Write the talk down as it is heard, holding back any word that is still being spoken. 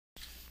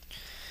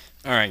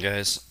Alright,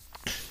 guys.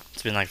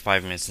 It's been like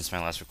 5 minutes since my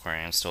last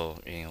recording. I'm still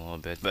eating a little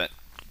bit, but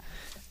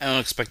I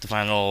don't expect the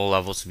final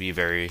level to be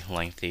very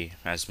lengthy,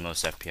 as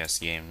most FPS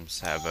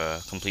games have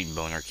a complete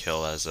boner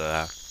kill as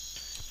a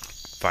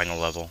final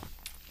level.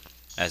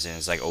 As in,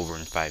 it's like over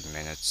in 5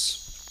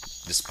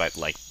 minutes, despite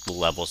like the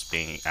levels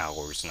being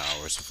hours and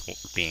hours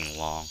of being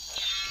long.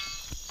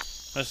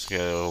 Let's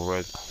get over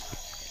it.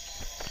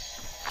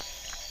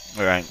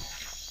 Alright.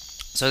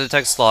 So the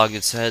text log,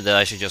 it said that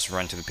I should just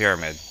run to the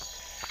pyramid.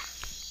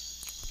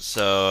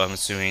 So I'm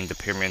assuming the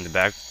pyramid in the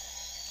back.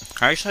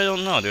 Actually, I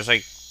don't know. There's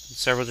like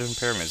several different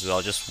pyramids, but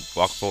I'll just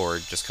walk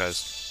forward just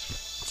cause.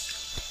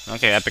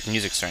 Okay, epic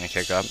music's starting to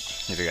kick up.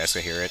 If you guys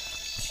can hear it.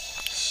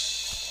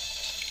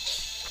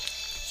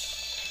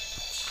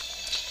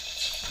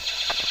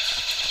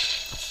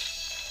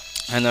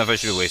 I don't know if I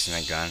should be wasting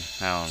that gun.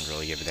 I don't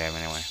really give a damn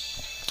anyway.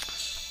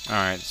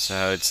 Alright,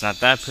 so it's not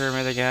that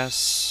pyramid, I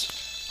guess.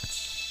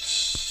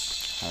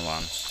 Hold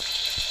on.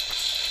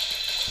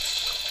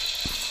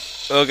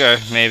 Okay,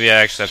 maybe I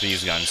actually have to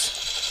use guns.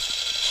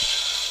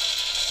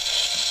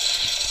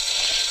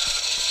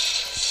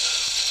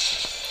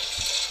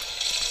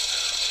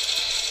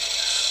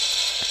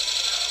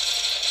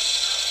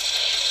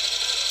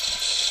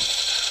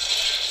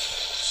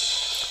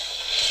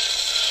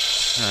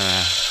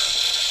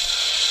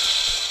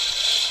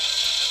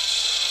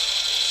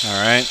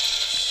 Alright.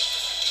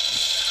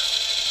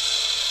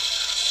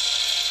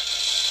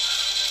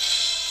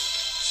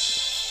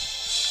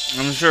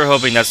 I'm sure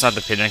hoping that's not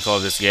the pinnacle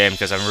of this game,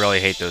 because I really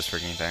hate those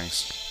freaking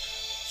things.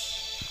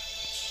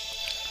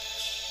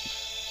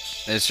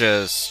 It's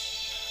just...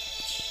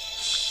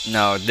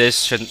 No,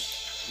 this shouldn't...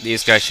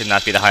 These guys should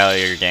not be the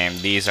highlight of your game.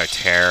 These are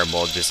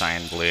terrible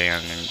designedly,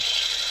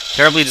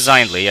 terribly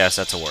designedly, yes,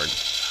 that's a word.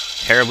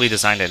 Terribly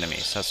designed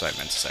enemies, that's what I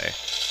meant to say.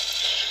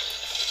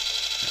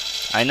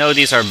 I know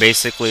these are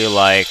basically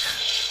like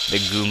the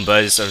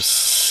Goombas of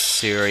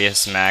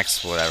Serious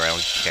Max, whatever, I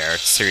don't care.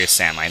 Serious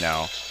Sam, I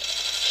know.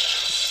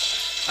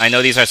 I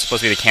know these are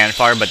supposed to be the cannon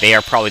fodder, but they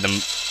are probably the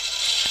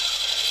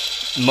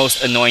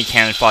most annoying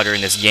cannon fodder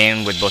in this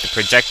game, with both a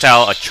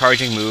projectile, a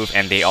charging move,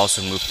 and they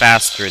also move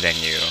faster than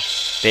you.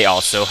 They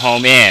also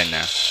home in.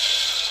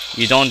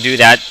 You don't do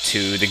that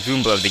to the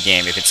Goomba of the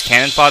game. If it's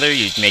cannon fodder,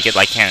 you make it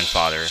like cannon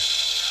fodder.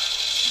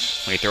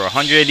 When you throw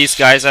 100 of these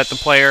guys at the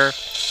player,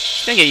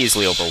 you're gonna get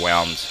easily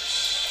overwhelmed.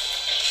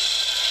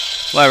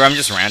 Whatever, I'm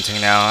just ranting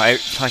now.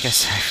 Like I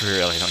said, I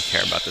really don't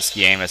care about this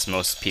game, as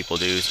most people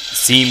do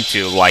seem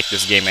to like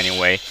this game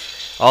anyway.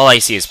 All I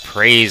see is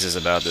praises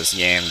about this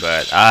game,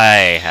 but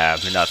I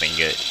have nothing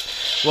good.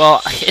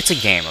 Well, it's a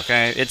game,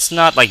 okay? It's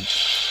not like...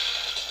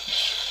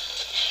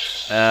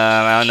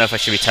 I don't know if I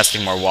should be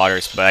testing more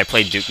waters, but I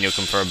played Duke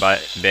Nukem for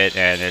a bit,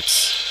 and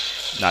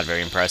it's not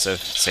very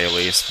impressive, to say the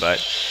least, but...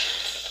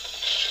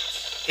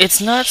 It's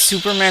not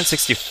Superman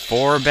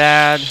 64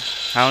 bad.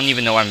 I don't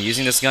even know why I'm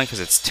using this gun, because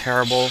it's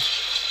terrible.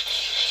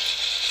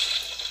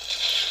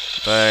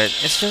 But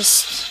it's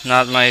just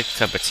not my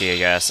cup of tea, I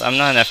guess. I'm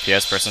not an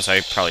FPS person, so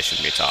I probably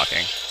shouldn't be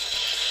talking.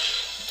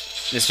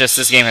 It's just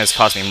this game has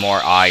caused me more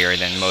ire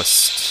than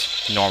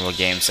most normal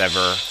games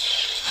ever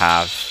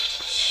have.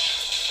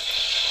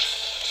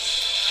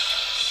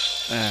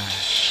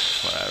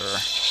 Whatever.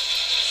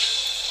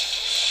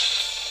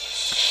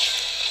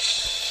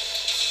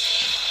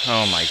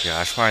 Oh my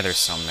gosh, why are there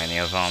so many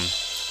of them?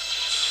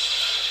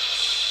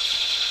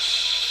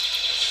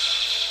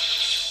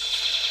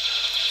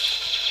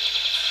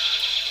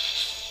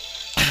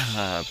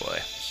 Oh boy.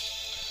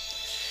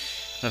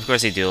 And of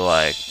course they do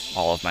like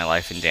all of my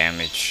life and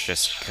damage,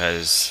 just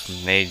because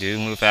they do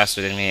move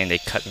faster than me and they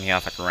cut me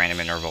off at random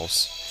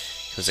intervals.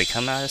 Because they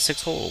come out of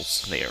 6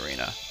 holes in the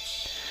arena.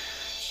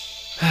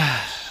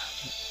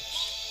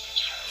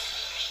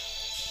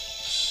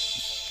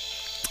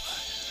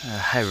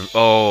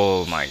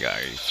 Oh my god,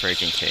 are you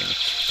freaking kidding me?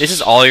 This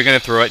is all you're gonna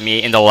throw at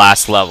me in the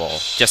last level.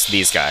 Just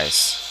these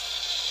guys.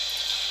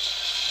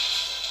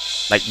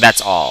 Like,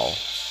 that's all.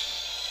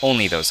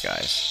 Only those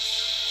guys.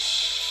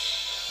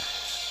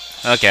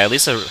 Okay, at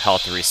least a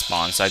health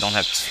respawn, so I don't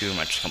have too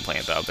much to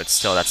complain about, but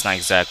still, that's not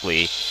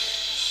exactly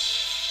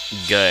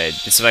good.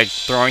 It's like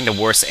throwing the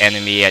worst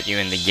enemy at you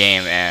in the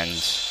game and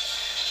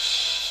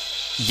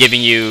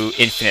giving you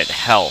infinite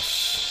health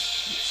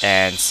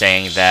and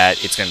saying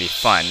that it's gonna be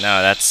fun.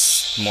 No,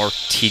 that's more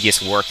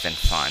tedious work than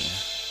fun.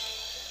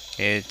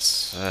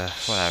 It's,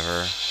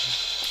 whatever.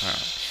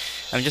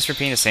 I'm just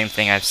repeating the same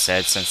thing I've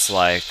said since,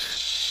 like,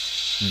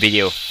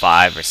 video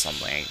 5 or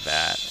something like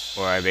that,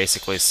 where I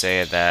basically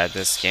say that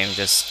this game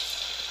just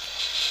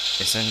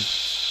isn't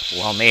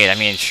well made. I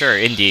mean, sure,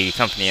 indie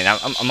company, and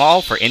I'm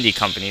all for indie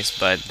companies,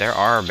 but there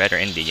are better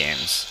indie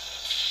games,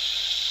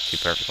 to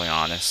be perfectly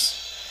honest.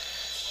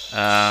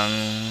 I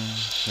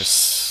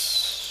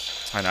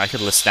don't know, I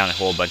could list down a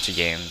whole bunch of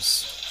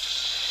games.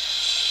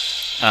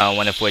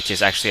 One of which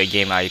is actually a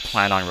game I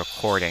plan on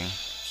recording.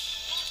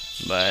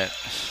 But,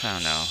 I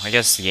don't know. I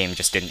guess the game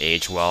just didn't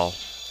age well.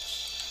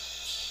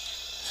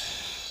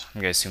 I'm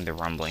gonna assume the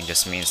rumbling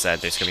just means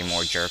that there's gonna be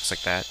more jerks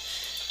like that.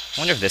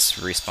 I wonder if this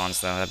respawns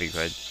though, that'd be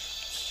good.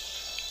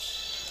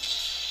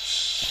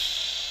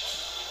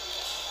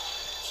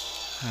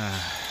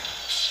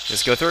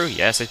 Does it go through?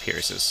 Yes, it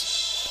pierces.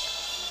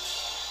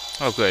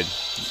 Oh, good.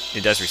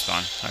 It does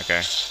respawn.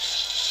 Okay.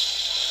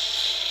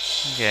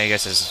 Okay, I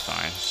guess this is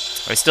fine.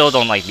 I still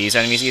don't like these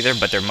enemies either,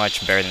 but they're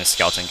much better than the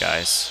skeleton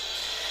guys.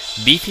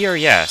 Beefier,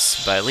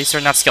 yes, but at least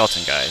they're not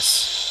skeleton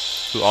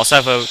guys. Who also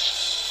have a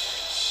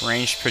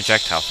ranged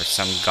projectile for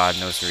some god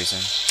knows reason.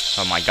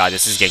 Oh my god,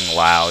 this is getting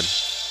loud.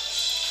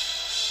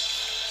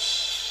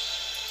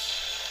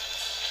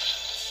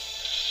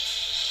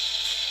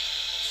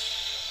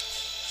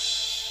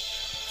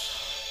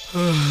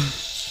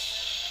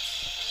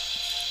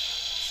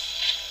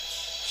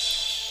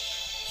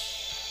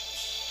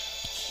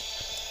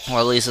 Well,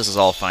 at least this is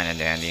all fine and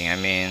dandy. I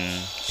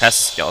mean, past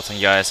the skeleton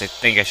guys, I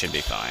think I should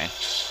be fine.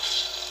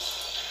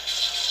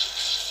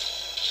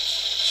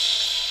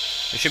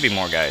 There should be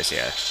more guys,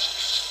 yeah.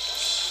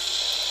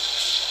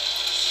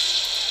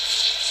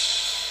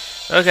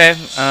 Okay,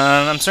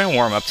 I'm starting to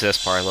warm up to this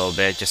part a little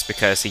bit, just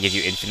because they give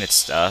you infinite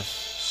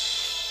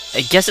stuff.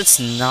 I guess it's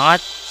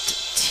not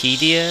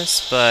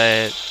tedious,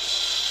 but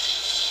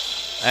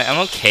I'm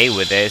okay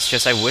with it. It's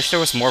just I wish there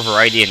was more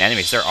variety in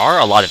enemies. There are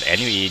a lot of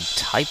enemy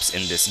types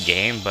in this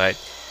game, but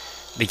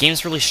the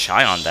game's really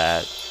shy on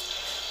that.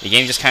 The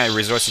game just kind of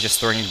resorts to just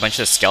throwing a bunch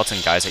of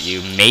skeleton guys at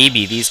you.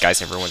 Maybe these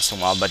guys every once in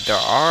a while, but there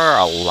are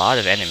a lot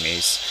of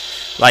enemies.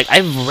 Like,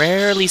 I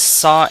rarely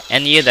saw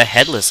any of the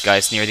headless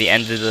guys near the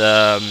end of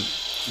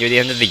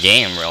the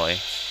game,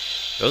 really.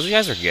 Those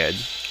guys are good.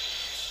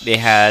 They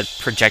had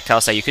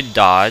projectiles that you could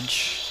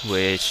dodge,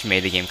 which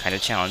made the game kind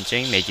of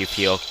challenging, made you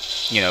feel,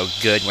 you know,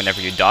 good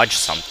whenever you dodge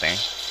something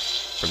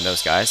from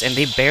those guys. And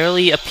they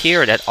barely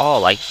appeared at all.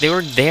 Like, they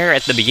were there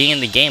at the beginning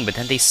of the game, but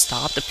then they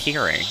stopped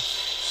appearing.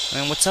 I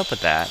mean, what's up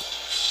with that?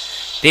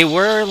 They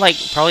were, like,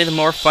 probably the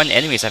more fun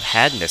enemies I've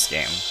had in this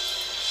game.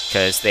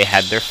 Because they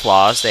had their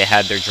flaws, they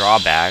had their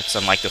drawbacks,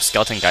 unlike those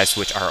skeleton guys,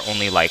 which are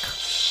only, like,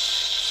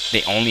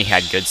 they only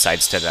had good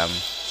sides to them.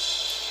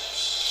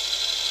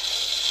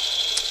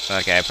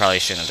 Okay, I probably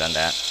shouldn't have done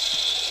that.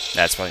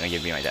 That's probably gonna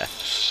give me my death.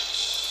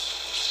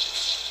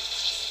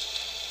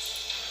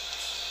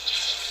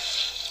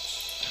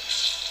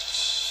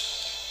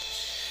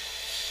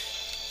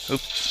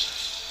 Oop.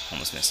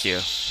 Almost missed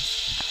you.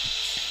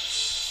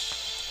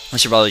 I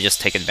should probably just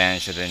take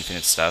advantage of the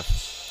infinite stuff.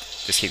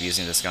 Just keep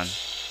using this gun.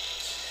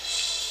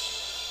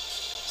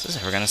 Is this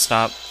ever gonna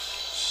stop?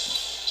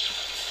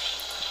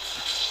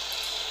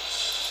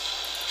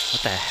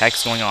 What the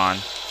heck's going on?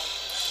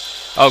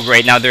 Oh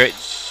great, now they're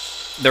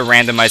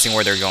randomizing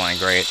where they're going,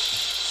 great.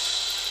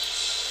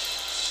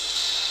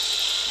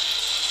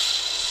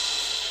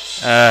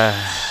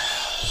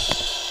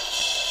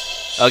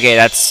 Okay,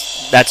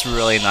 that's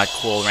really not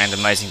cool,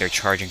 randomizing their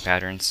charging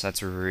patterns.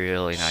 That's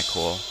really not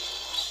cool.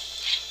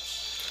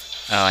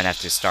 Oh, and I have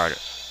to start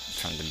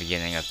from the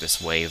beginning of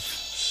this wave.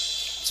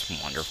 It's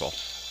wonderful.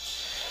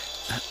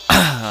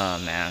 Oh,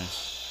 man.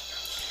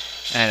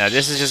 I know,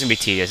 this is just gonna be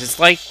tedious. It's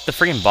like the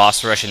freaking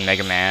boss rush in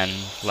Mega Man.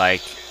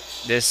 Like,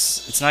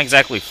 this, it's not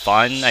exactly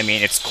fun. I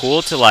mean, it's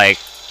cool to, like,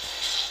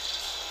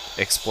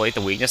 exploit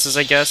the weaknesses,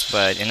 I guess,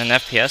 but in an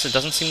FPS, it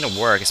doesn't seem to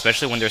work,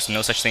 especially when there's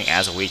no such thing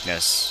as a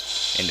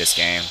weakness in this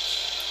game.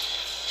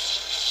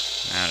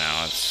 I don't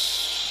know,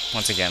 it's,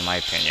 once again, my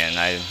opinion.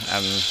 I'm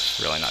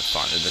really not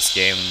fond of this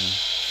game.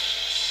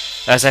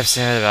 As I've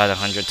said about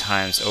 100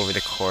 times over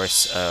the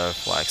course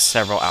of, like,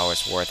 several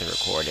hours worth of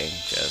recording,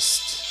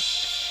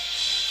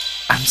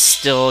 I'm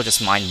still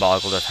just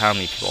mind-boggled of how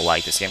many people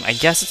like this game. I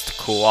guess it's the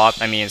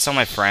co-op. I mean, some of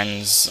my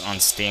friends on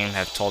Steam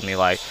have told me,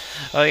 like,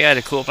 oh yeah,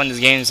 the co-op on this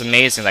game is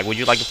amazing. Like, would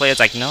you like to play it? It's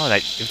like, no,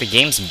 like, if the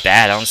game's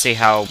bad, I don't see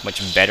how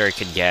much better it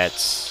could get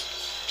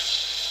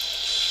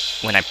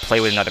when I play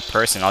with another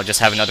person. I'll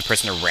just have another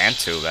person to rant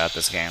to about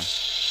this game.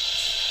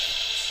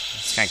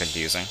 It's kind of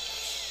confusing.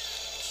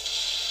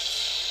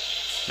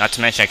 Not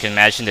to mention, I can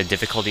imagine the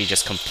difficulty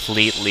just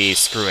completely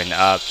screwing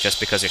up just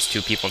because there's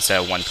two people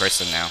instead of one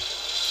person now.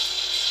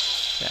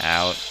 Get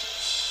out.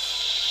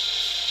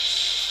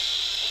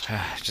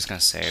 Just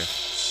gonna save.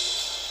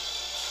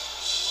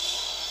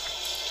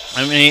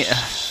 I mean,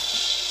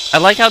 I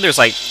like how there's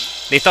like,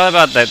 they thought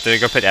about that they're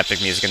gonna put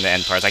epic music in the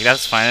end parts. Like,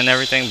 that's fine and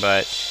everything,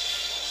 but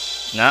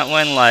not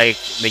when, like,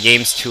 the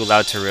game's too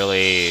loud to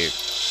really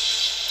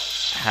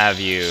have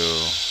you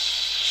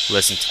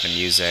listen to the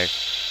music.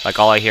 Like,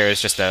 all I hear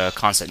is just a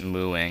constant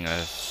mooing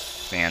of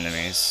the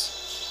enemies.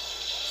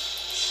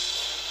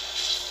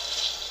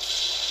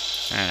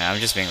 I don't know, I'm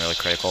just being really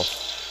critical.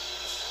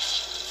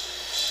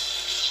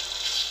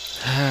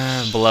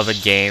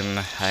 Beloved game,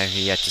 I've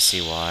yet to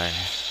see why.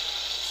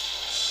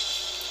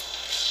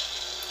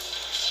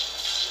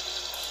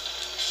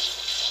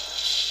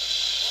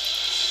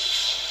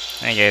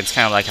 Okay, it's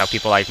kind of like how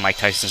people like Mike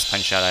Tyson's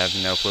Punch-Out. I have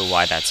no clue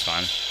why that's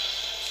fun.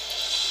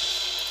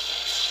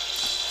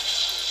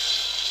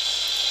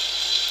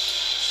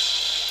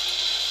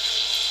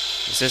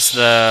 Is this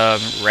the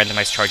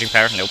randomized charging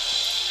pattern? Nope.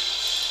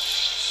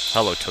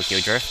 Hello, Tokyo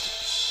Drift.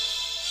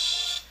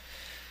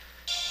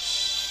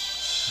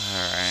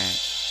 Alright.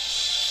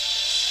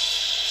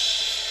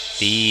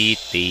 Dee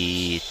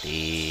dee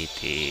dee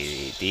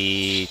dee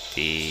dee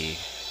dee.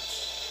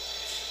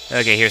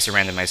 Okay, here's a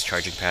randomized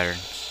charging pattern.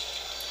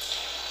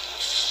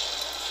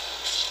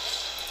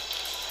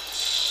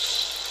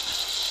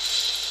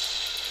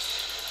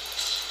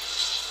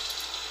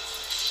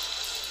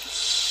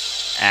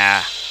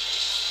 Ah.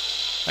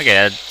 Okay,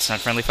 that's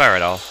not friendly fire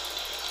at all.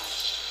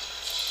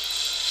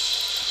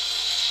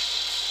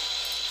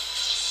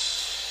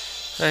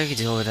 I can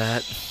deal with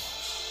that.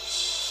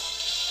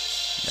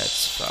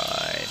 That's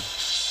fine.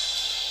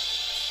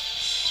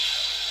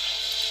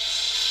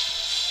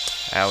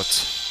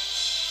 Out.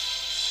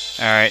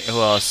 Alright, who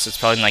else? It's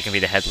probably not gonna be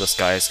the Headless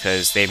guys,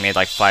 because they made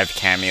like 5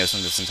 cameos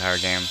in this entire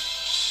game.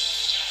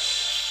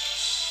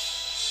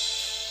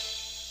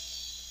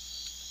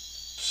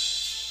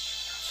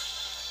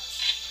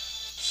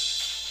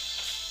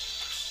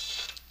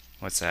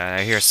 What's that?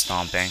 I hear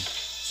stomping.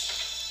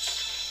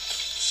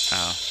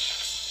 Oh.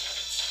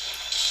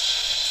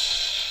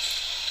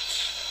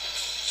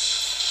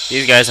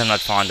 These guys I'm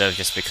not fond of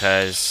just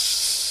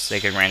because they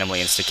can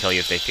randomly insta-kill you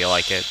if they feel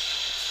like it.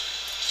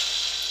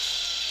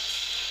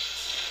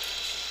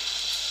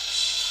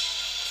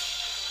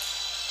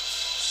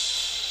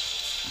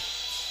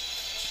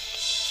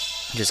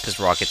 Just because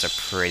rockets are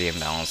pretty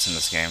imbalanced in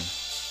this game.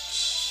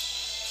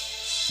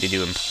 They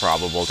do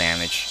improbable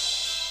damage.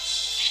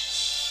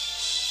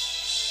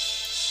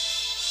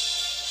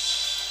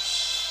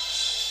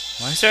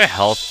 Why is there a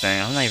health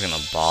thing? I'm not even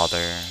gonna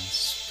bother.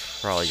 It's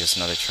probably just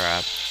another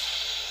trap.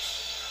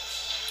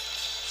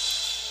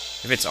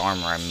 If it's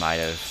armor, I might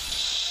have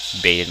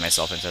baited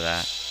myself into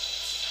that.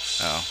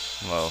 Oh,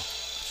 whoa.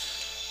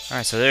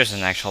 Alright, so there's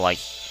an actual, like,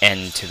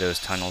 end to those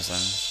tunnels then.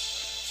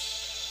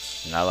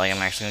 Not like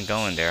I'm actually gonna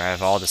go in there. I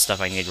have all the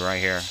stuff I need right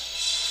here.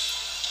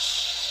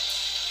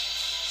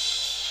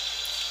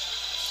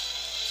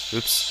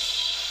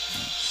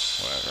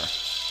 Oops. Whatever.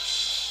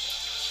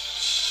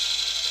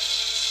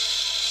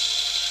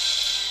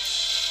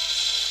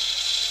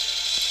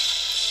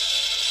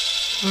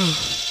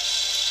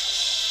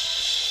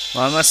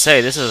 Well, I must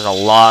say, this is a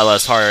lot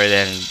less harder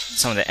than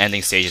some of the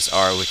ending stages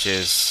are, which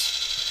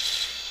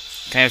is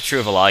kind of true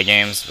of a lot of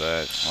games,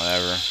 but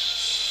whatever.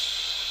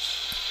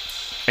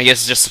 I guess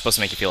it's just supposed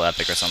to make you feel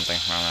epic or something.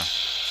 I don't know.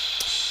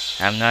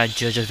 I'm not a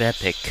judge of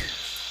epic.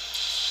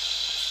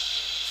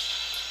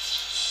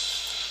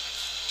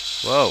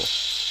 Whoa.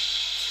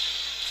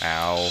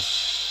 Ow.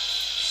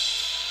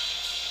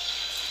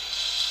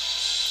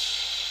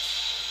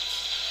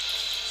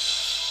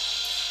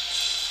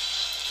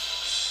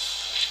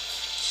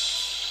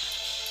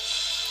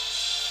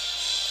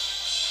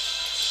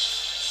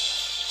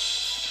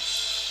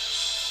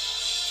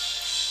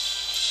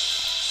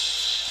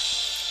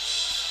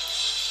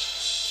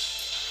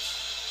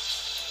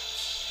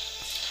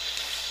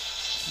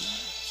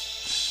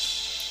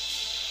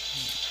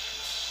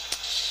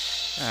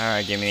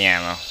 Alright, give me the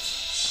ammo.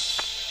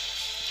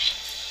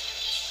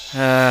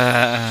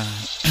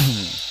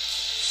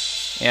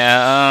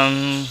 Yeah,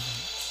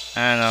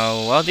 I don't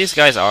know. Well, these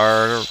guys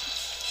are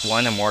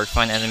one of the more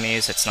fun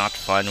enemies. It's not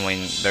fun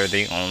when they're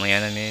the only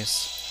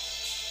enemies.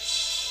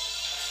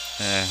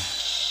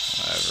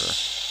 Whatever.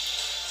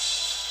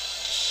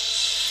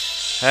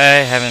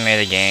 I haven't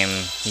made a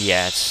game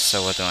yet,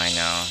 so what do I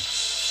know?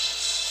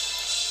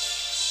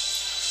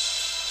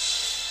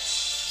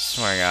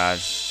 Swear to God.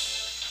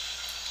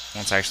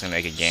 Once I actually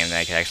make a game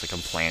that I can actually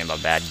complain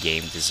about bad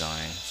game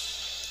design,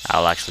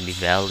 I'll actually be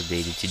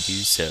validated to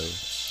do so.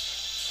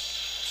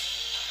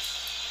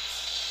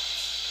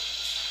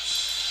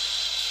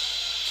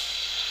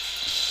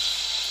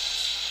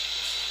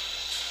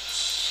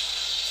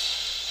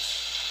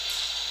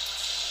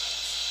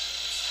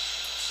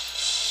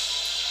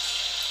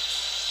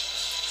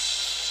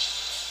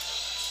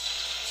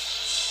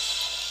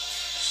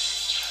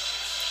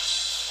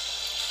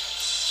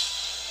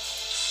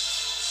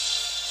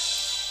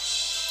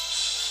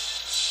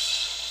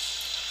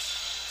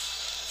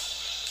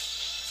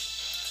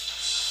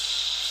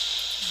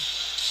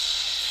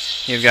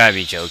 You've gotta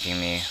be joking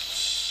me.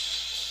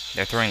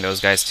 They're throwing those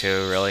guys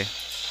too, really?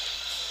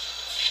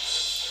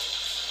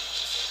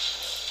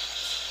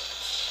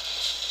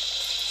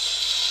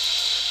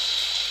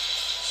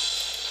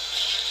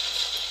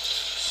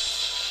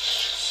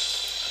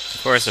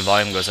 Of course, the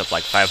volume goes up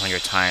like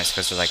 500 times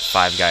because there's like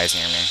 5 guys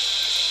near me.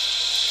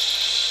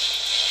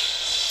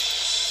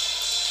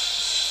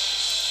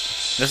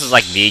 This is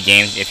like the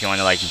game if you want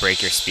to like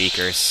break your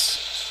speakers.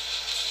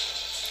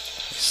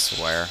 I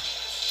swear.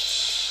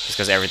 Just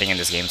because everything in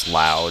this game's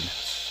loud.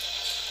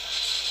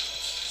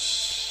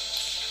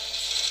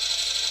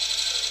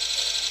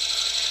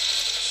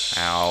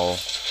 Ow.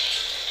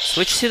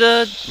 Switch to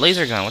the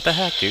laser gun. What the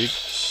heck, dude?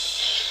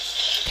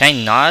 Can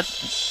I not?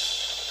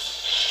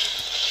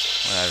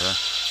 Whatever.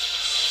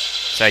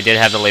 So I did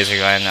have the laser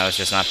gun. I was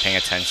just not paying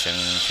attention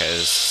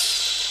because...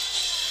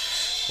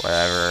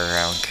 Whatever.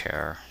 I don't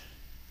care.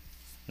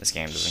 This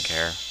game doesn't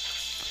care.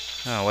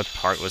 Oh, what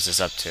part was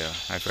this up to?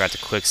 I forgot to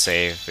quick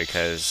save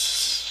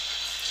because...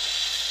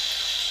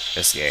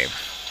 This game.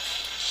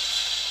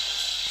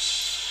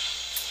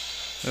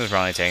 This is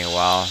probably taking a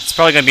while. It's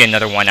probably gonna be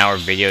another 1 hour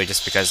video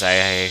just because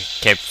I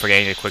kept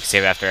forgetting to quick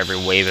save after every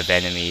wave of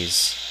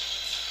enemies.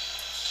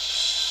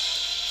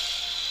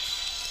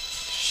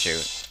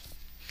 Shoot.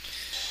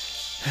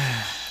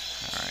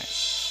 Alright.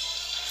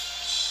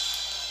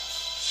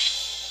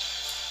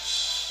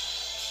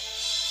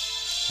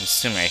 I'm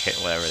assuming I hit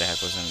whatever the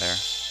heck was in there.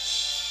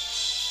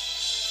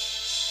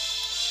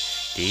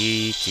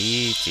 D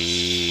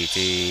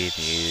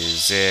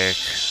music.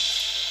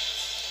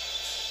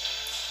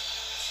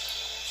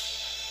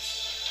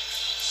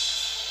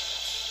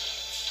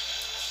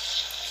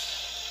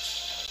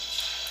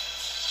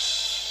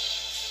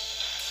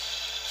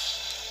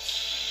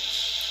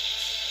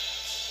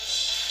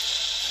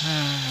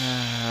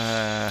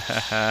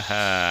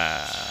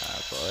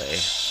 Boy.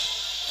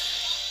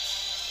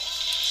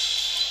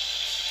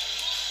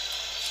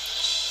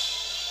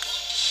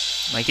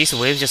 Like, these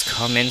waves just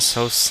come in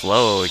so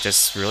slow, it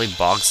just really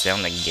bogs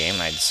down the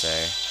game, I'd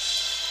say.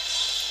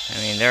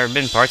 I mean, there have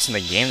been parts in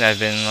the game that have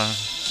been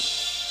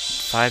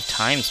 5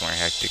 times more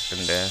hectic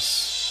than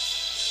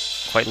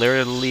this. Quite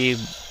literally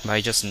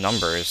by just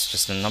numbers,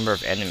 just the number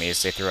of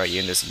enemies they throw at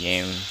you in this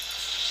game.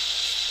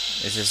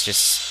 This is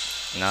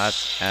just not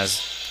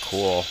as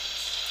cool.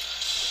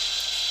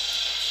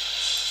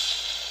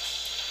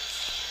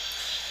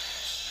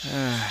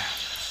 I'm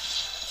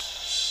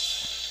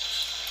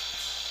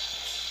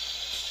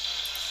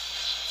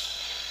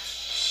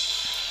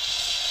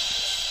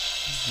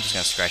just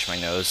gonna scratch my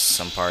nose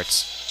some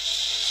parts.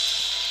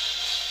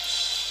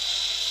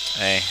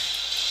 Hey,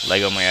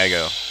 Lego my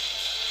ego.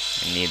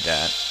 I need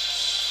that.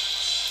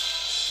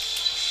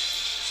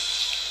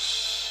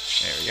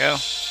 There we go.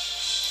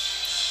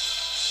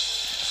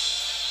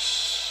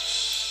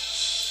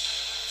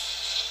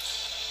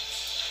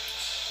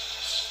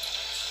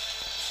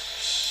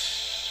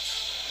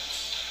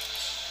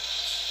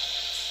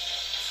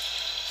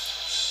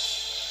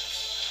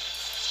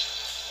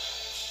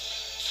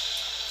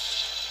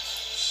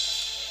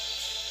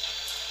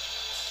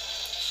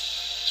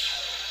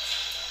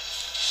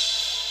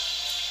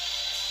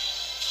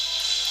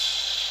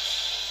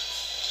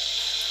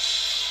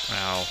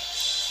 Wow.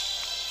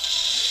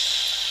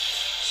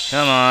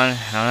 Come on,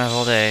 I don't have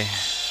all day.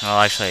 Well,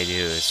 actually I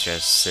do, it's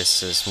just,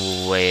 this is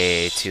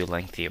way too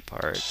lengthy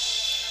apart.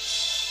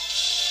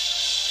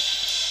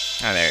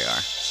 Oh, there you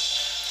are.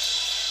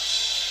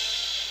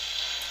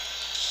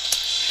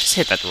 Just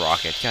hit that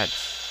rocket, god.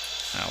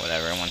 Oh,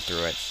 whatever, I went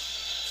through it.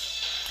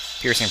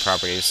 Piercing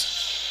properties.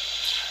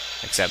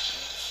 Except,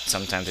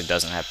 sometimes it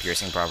doesn't have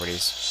piercing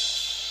properties.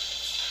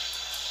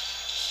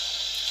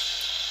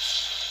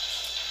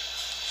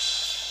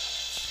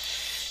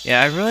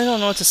 Yeah, I really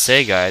don't know what to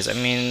say, guys. I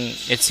mean,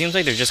 it seems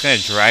like they're just gonna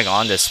drag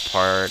on this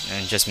part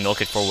and just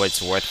milk it for what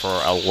it's worth for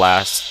a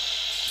last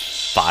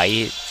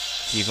fight,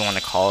 if you even want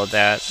to call it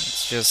that.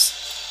 It's just,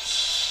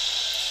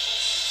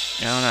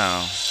 I don't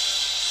know,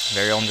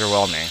 very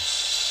underwhelming.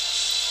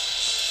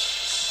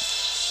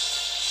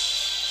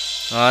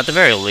 Well, at the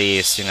very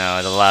least, you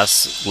know, the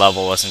last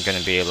level wasn't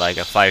gonna be like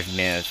a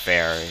 5-minute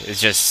affair. It's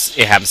just,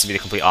 it happens to be the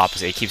complete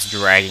opposite. It keeps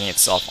dragging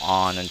itself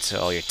on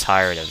until you're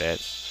tired of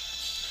it.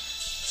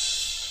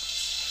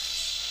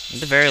 At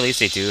the very least,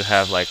 they do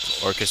have like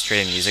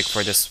orchestrated music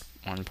for this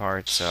one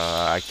part, so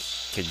I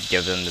could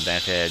give them the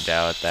benefit of the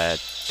doubt that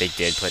they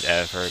did put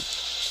effort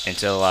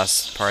into the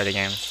last part of the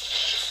game.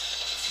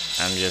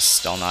 I'm just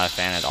still not a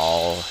fan at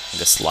all, in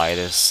the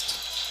slightest.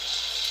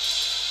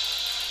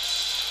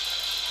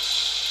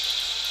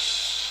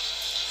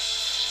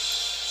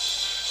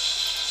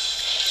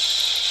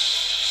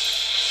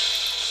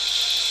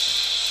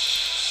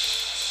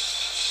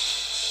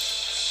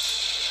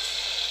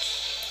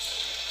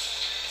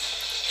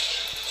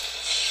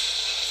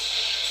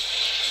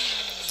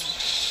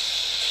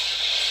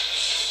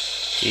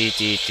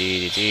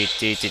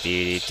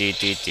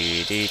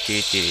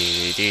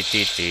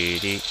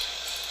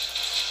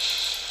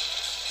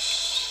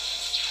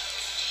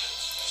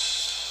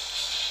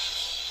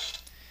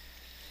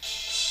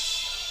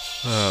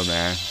 Oh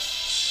man,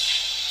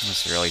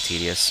 that's really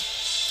tedious.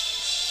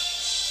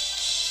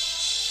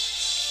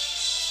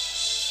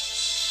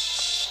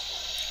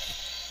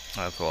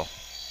 Oh cool.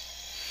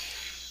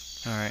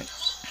 Alright.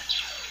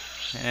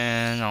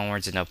 And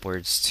onwards and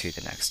upwards to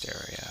the next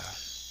area.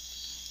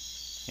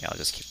 Yeah, I'll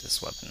just keep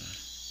this weapon.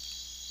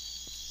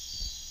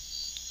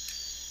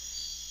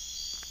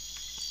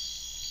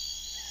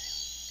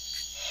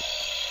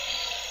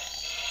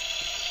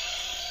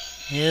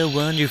 Yeah,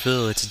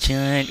 wonderful. It's a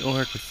giant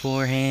orc with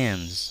 4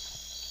 hands.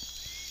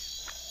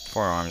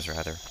 4 arms,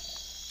 rather.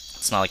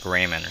 It's not like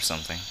Rayman or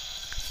something.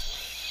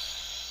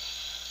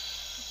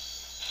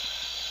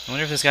 I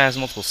wonder if this guy has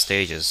multiple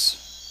stages.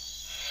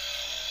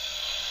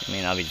 I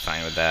mean, I'll be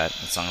fine with that,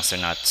 as long as they're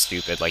not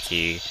stupid, like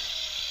he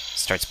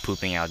starts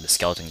pooping out the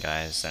skeleton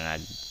guys, then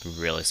I'd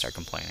really start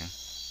complaining.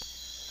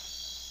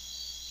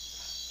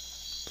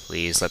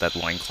 Please let that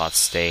loincloth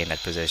stay in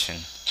that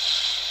position.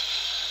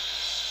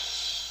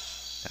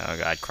 Oh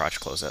god, crotch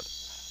close up.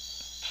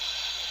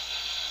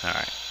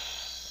 Alright.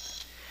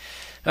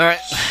 Alright,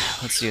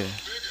 let's do it.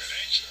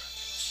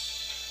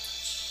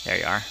 There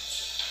you are.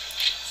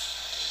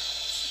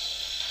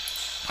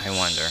 I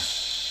wonder.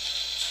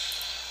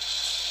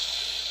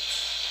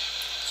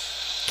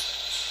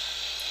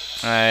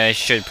 I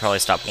should probably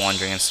stop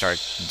wandering and start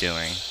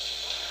doing.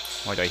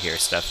 Why do I hear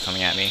stuff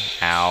coming at me?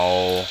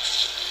 Ow.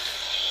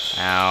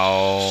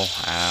 Ow.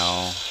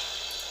 Ow.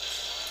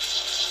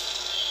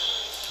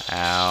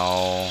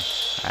 Ow.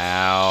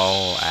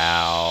 Ow.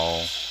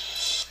 Ow.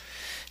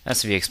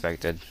 That's to be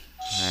expected.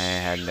 I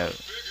had no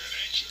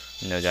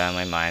doubt in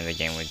my mind the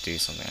game would do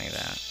something like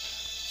that.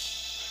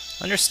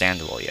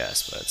 Understandable,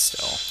 yes, but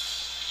still.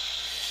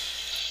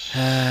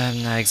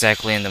 I'm not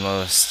exactly in the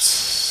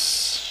most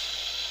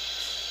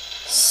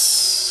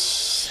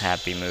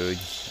happy mood,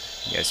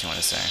 I guess you want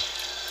to say.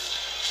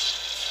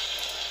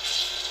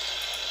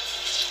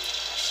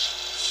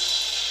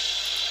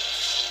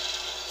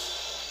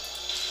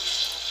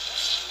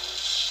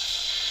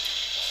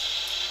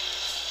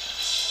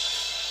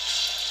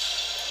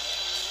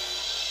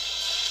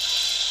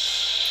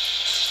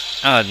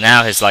 Oh,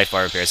 now his life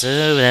bar appears.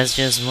 Oh, that's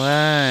just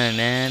one,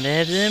 man.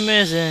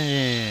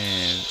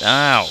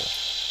 Ow.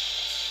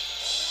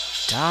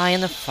 Die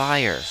in the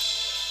fire.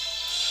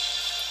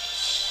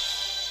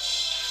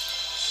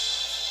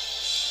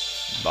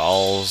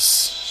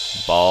 Balls.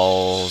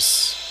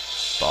 Balls.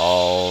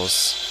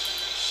 Balls.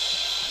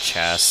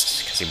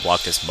 Chest, because he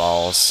blocked his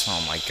balls.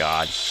 Oh my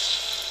god.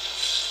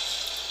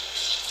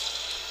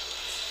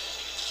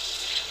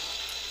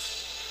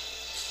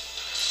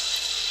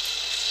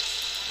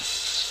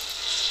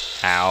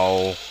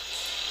 Ow.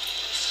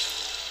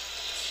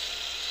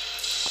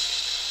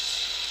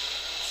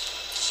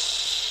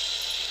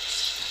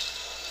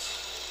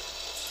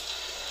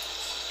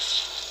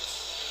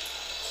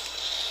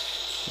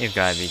 You've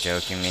got to be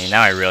joking me.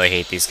 Now I really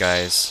hate these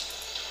guys.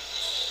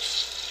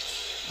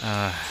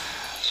 I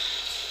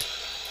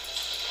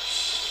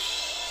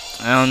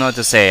don't know what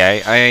to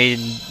say. I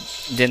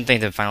didn't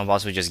think the final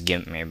boss would just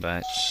gimp me,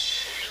 but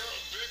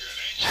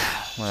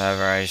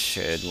whatever, I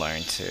should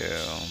learn to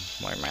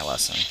learn my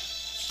lesson.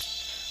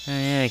 Oh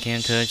yeah, I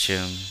can't touch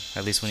him.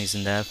 At least when he's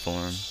in that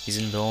form. He's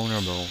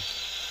invulnerable.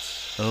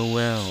 Oh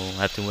well, I'll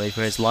have to wait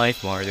for his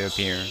life bar to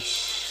appear.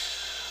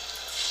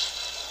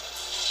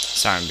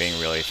 Sorry, I'm being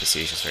really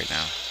facetious right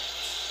now.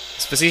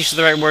 Is facetious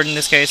the right word in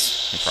this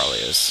case? It probably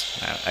is.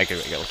 I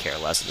could really care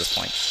less at this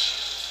point.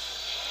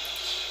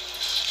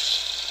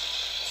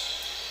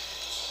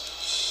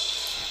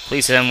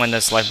 Please hit him when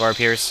this life bar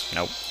appears.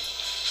 Nope.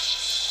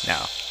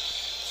 No.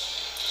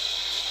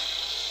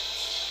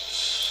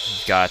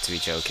 You've got to be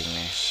joking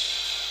me.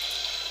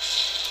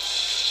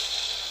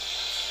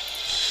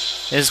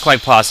 This is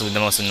quite possibly the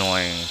most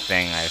annoying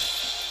thing I've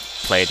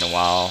played in a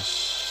while.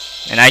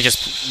 And I just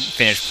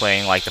finished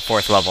playing like the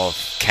 4th level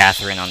of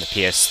Catherine on the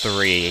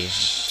PS3,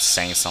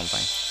 saying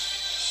something.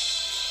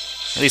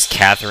 At least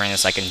Catherine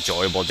is like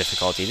enjoyable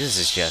difficulty. This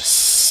is just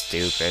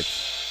stupid.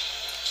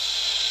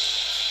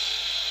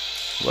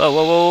 Whoa,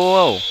 whoa, whoa,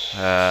 whoa, whoa!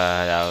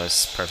 That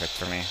was perfect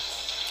for me.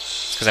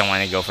 It's because I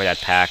wanted to go for that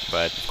pack,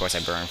 but of course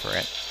I burned for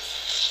it.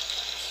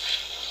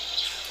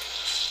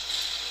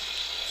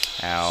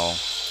 Ow.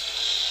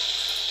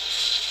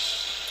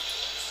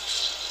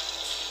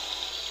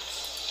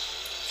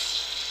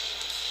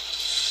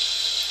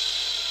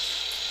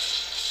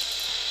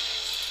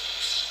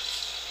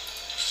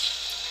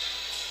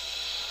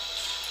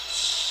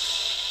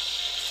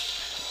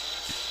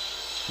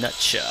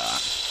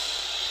 Nutshot.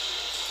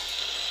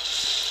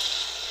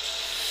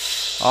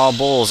 All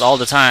bulls, all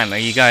the time. Are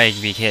you guys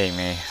be kidding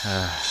me?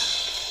 I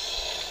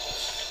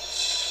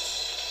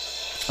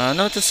don't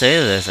know what to say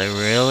to this. I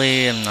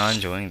really am not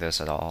enjoying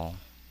this at all.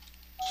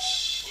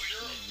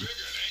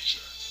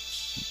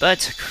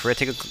 But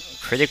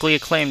critically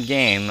acclaimed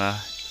game.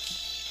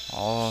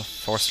 All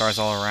 4 stars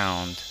all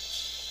around.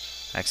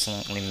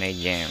 Excellently made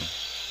game.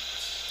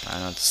 I don't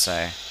know what to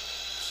say.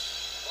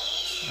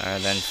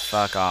 Then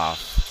fuck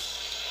off.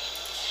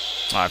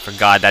 Oh, I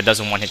forgot that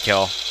doesn't one-hit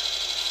kill.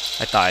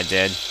 I thought I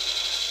did.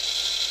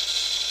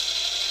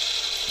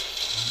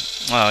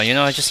 Well, you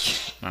know, I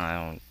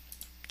don't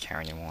care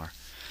anymore.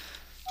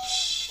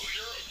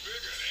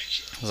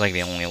 It's like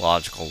the only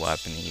logical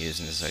weapon to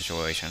use in this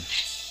situation.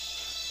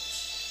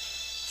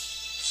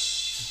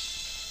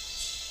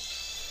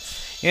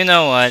 You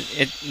know what?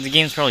 The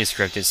game's probably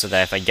scripted so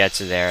that if I get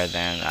to there,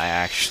 then I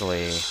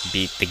actually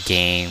beat the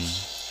game.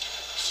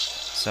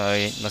 So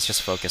let's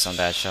just focus on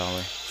that, shall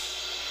we?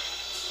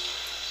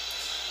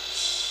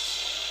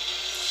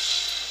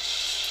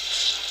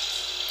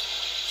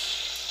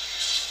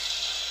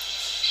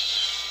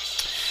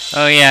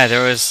 Oh yeah,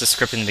 there was the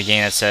script in the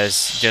game that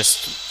says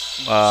just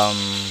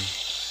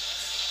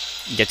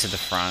get to the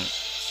front.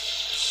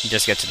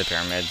 Just get to the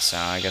pyramid, so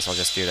I guess I'll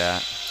just do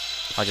that.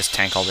 I'll just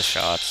tank all the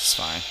shots, it's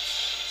fine.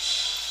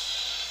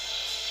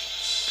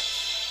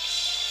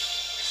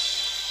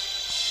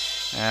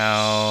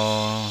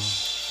 Ow.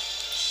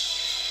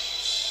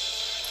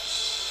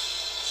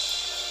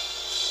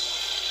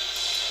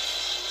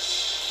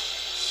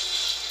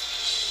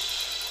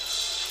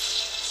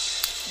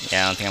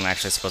 Yeah, I don't think I'm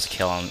actually supposed to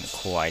kill him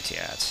quite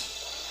yet.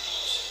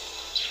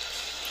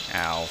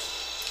 Ow.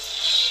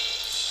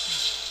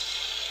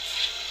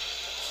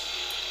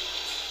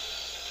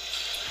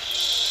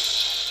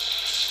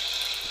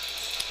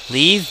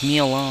 Leave me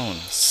alone.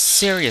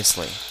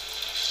 Seriously.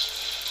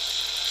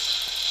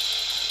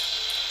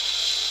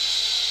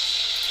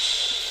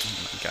 Oh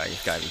my god,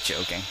 you've gotta be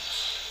joking.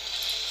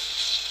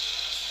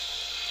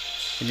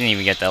 I didn't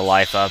even get that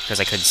life up because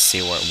I couldn't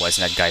see where it was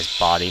in that guy's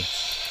body.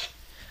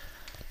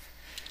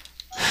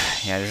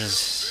 Yeah,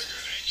 this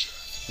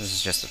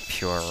is just a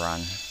pure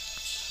run.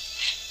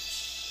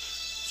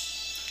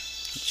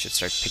 Should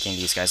start picking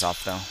these guys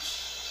off though,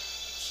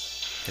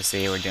 because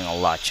they were doing a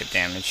lot of chip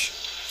damage.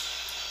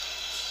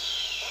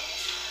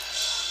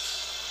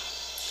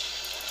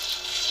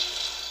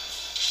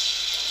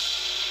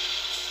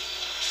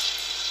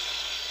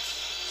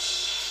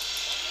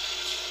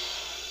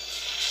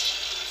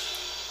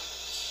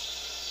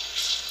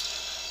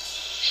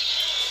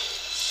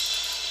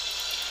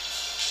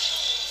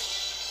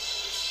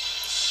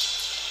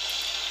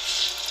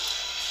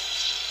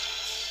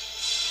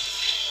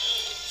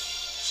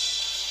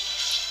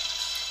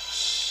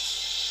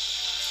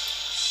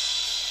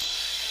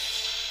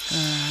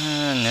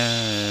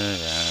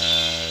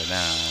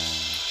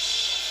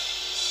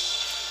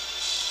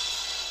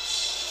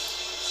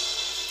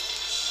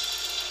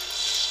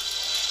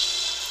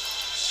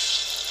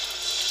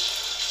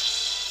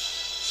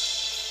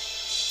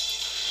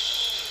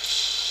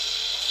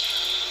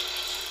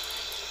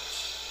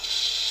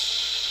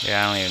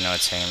 Yeah, I don't even know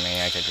what's hitting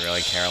me. I could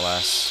really care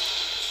less.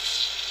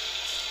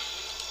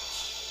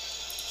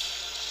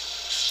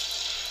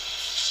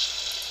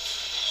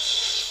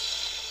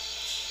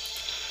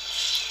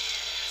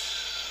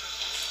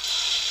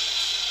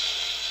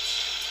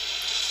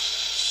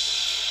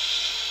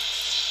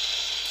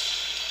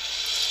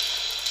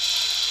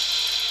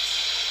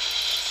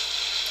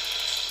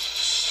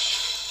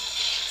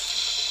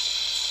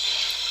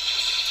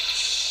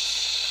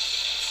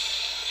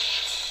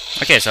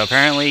 Okay, so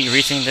apparently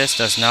reaching this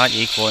does not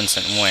equal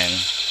instant win.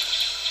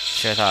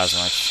 Should have thought as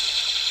much.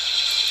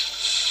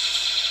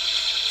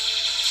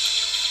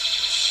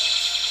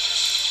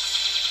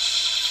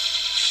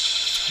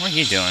 What are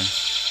you doing?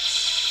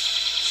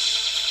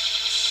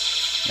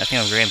 Nothing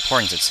of great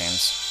importance, it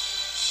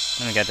seems.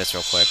 Let me get this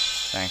real quick.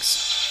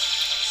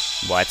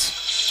 Thanks. What?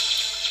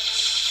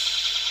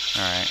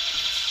 Alright.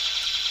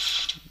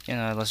 You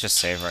know, let's just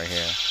save right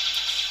here.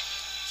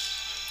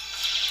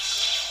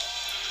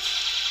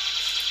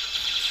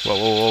 Whoa,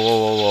 whoa, whoa, whoa,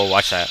 whoa, whoa,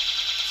 watch that.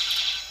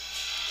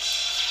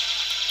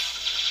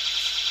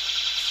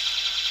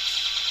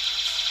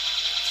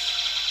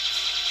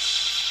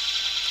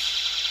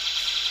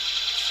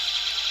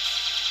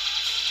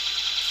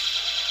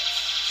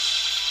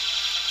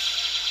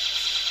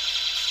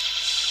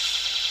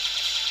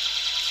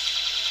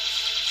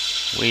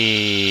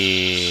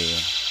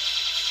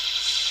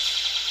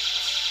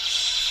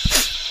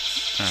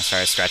 Oh,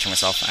 sorry, scratching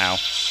myself. Ow.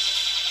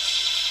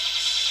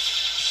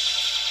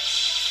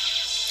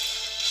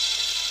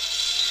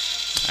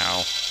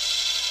 Ow.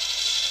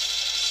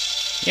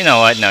 You know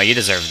what? No, you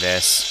deserve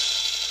this.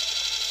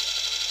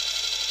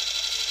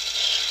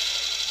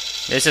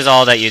 This is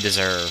all that you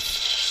deserve.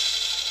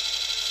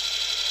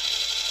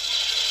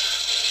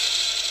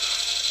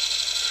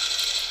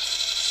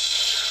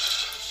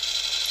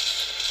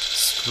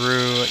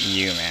 Screw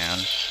you, man.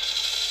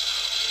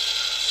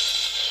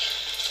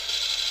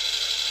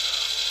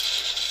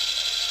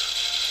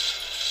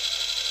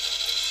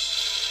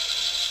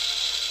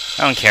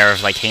 I don't care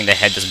if, like, hitting the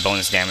head does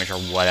bonus damage or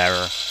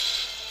whatever.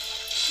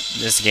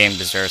 This game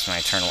deserves my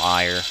eternal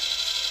ire.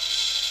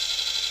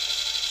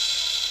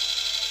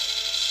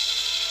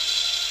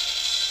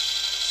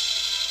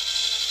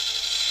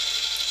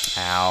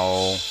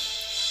 Ow.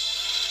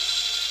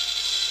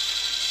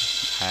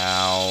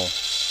 Ow.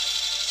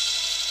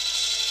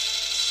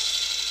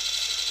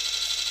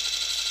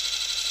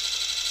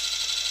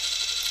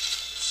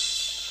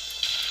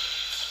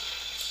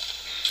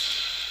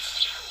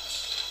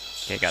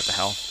 Okay, got the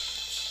hell.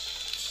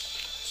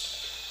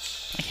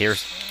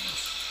 Here's.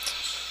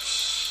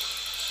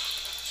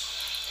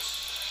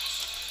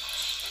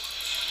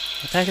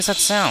 What the heck is that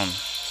sound?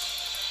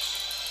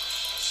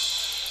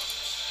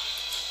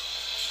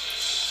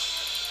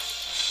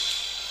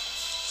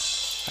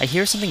 I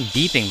hear something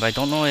beeping, but I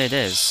don't know what it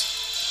is.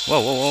 Whoa,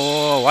 whoa, whoa,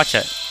 whoa, whoa, watch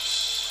it.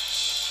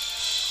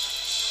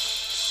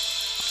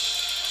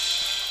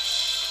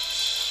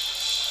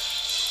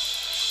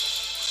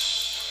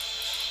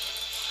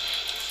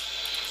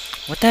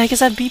 What the heck is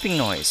that beeping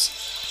noise?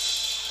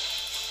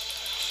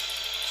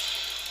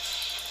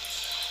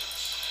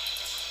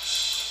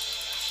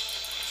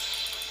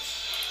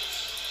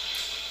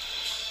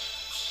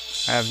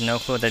 I have no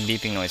clue what that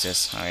beeping noise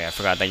is. Oh yeah, I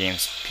forgot that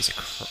game's a piece of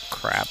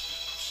crap.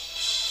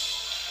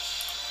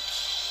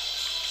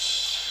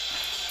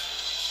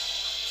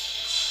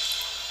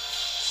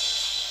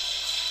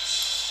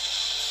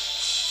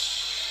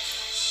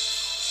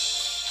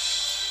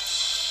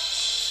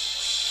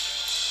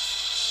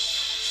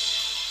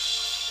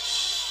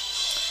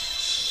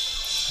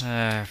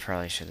 I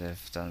probably should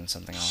have done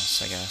something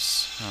else, I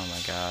guess. Oh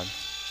my god.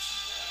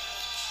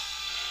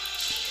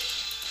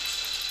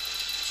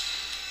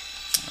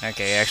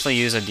 Okay, actually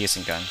use a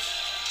decent gun.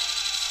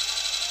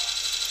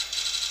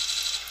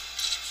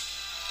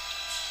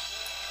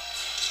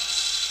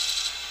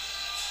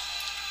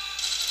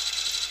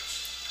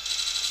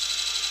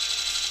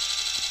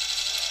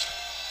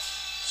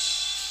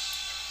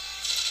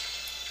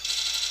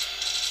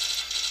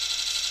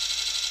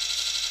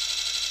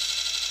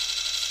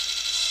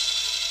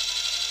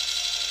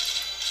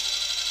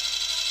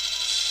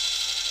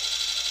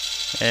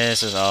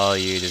 This is all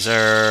you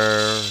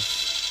deserve.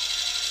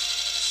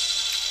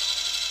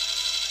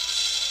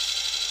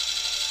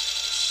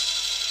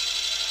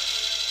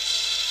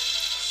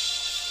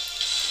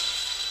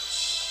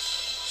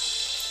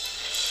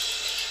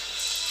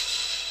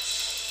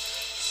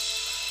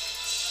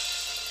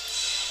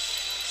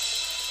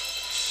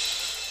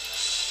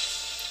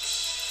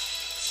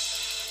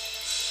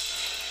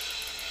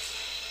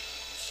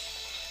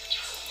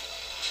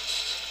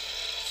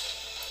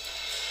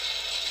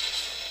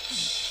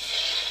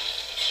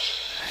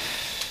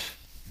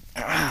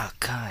 Oh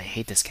god, I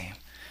hate this game.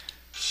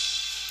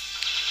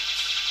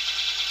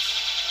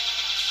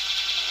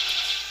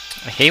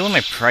 I hate when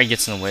my pride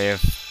gets in the way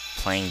of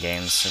playing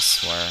games, I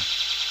swear.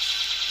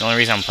 The only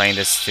reason I'm playing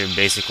this is to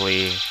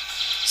basically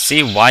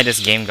see why this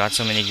game got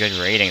so many good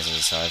ratings and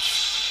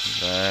such.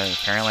 But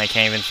apparently I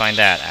can't even find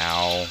that.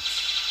 Ow.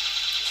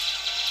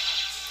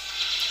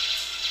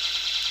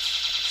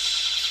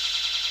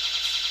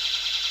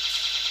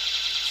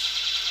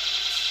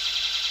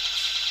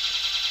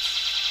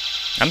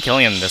 I'm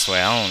killing him this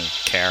way, I don't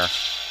care.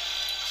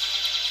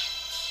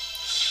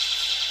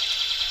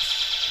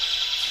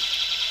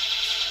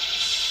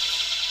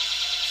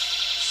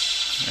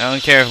 I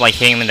don't care if like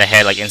hitting him in the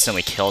head like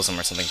instantly kills him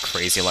or something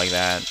crazy like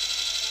that.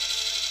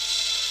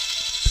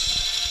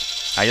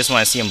 I just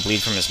want to see him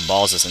bleed from his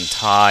balls this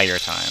entire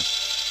time.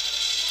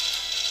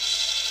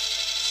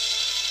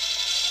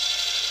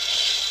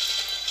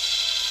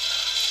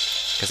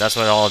 Because that's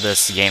what all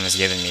this game has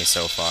given me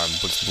so far,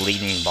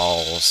 bleeding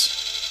balls.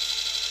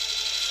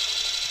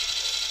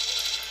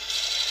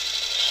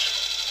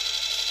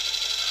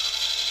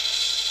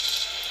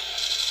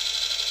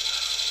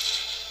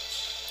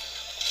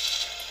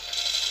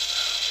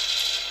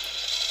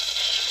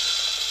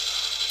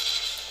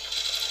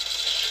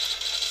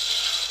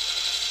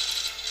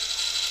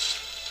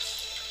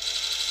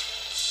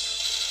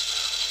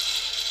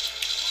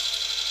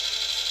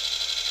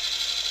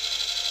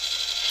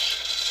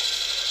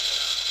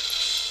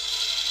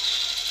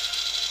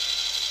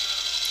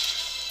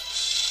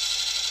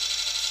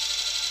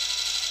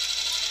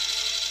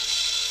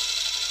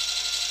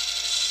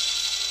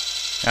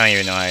 I don't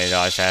even know how to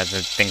dodge that,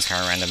 the thing's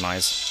kind of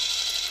randomized.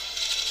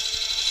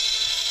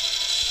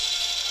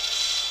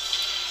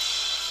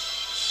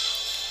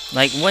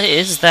 Like, what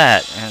is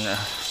that? And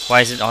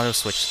why is it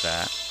auto-switch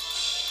that?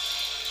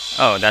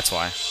 Oh, that's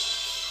why.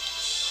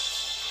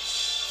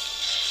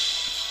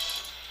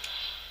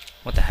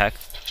 What the heck?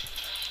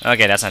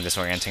 Okay, that's not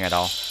disorienting at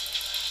all.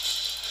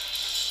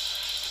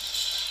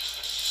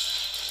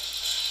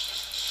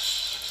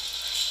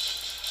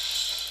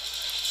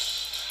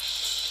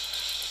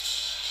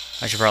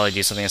 I should probably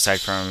do something aside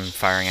from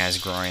firing at his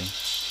groin.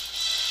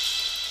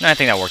 No, I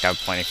think that worked out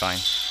plenty fine.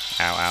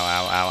 Ow, ow,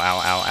 ow, ow, ow,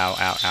 ow, ow,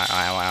 ow, ow,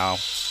 ow, ow.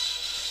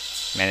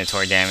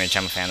 Mandatory damage,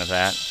 I'm a fan of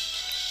that.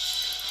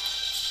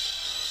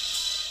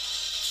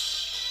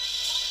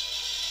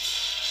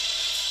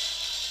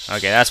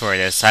 Okay, that's where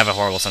it is. I have a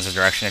horrible sense of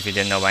direction if you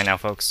didn't know by now,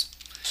 folks.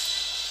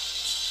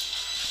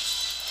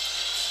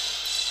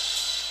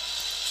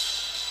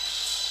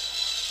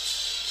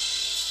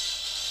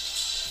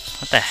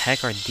 What the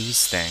heck are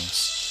these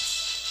things?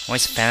 Why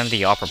is Phantom of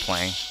the Opera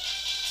playing?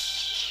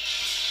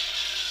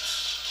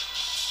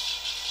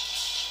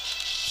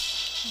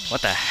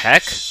 What the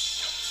heck?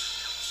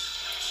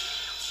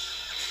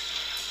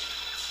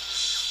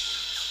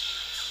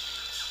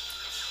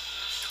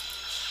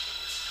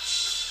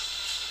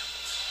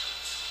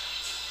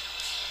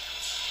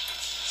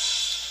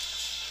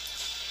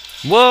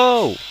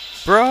 Whoa!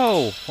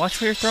 Bro!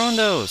 Watch where you're throwing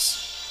those!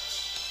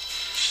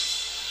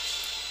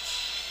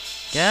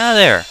 Get out of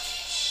there!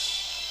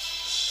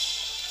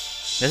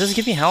 Does this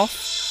give me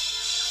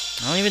health?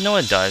 I don't even know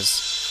what it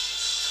does.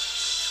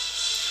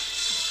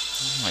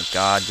 Oh my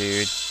god,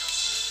 dude.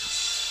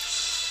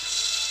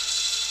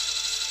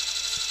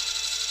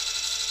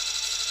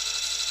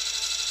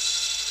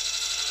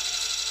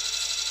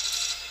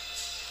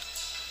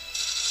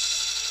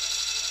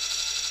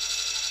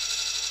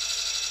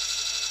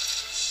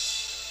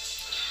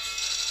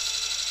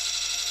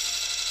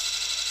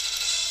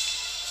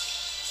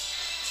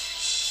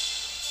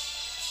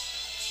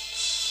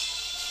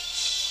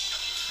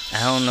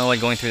 I don't know what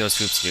going through those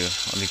hoops do,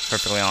 I'll be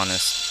perfectly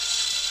honest.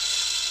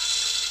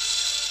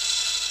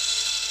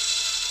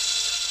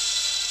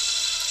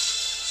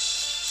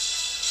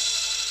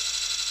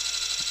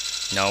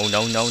 No,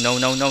 no, no, no,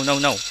 no, no, no,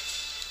 no!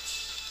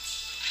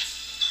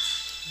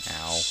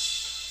 Ow.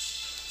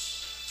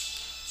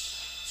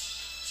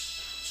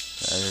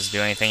 Does this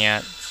do anything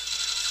yet?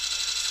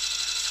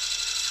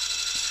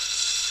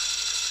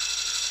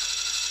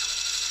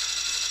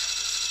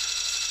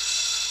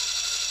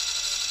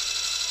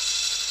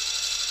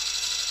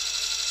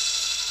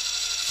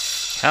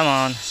 Come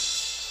on.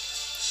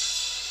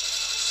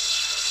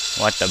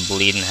 What the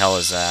bleeding hell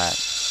is that?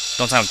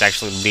 Don't tell him to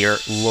actually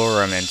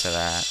lure him into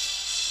that.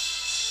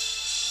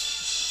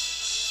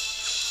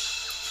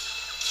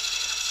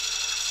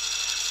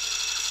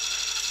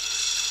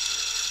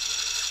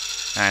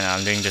 I know,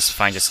 I'm doing just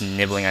fine just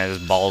nibbling at his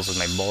balls with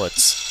my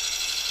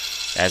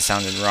bullets. That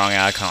sounded wrong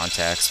out of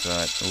context,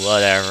 but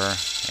whatever.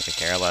 I could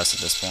care less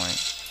at this point.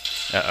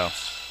 Uh-oh.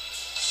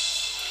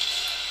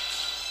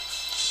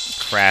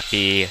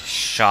 Crappy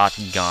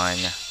shotgun.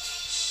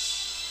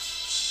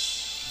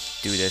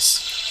 Do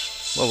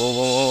this. Whoa, whoa,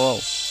 whoa, whoa, whoa.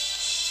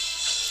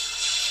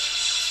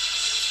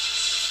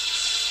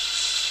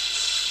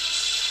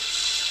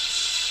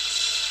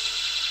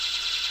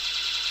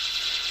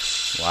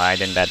 Why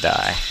didn't that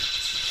die?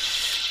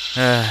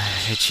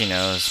 Itchy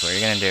nose, what are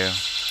you gonna do?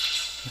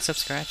 Except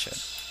scratch it.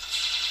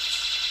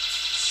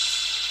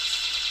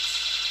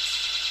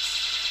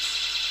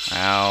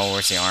 Ow,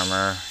 where's the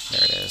armor?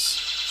 There it is.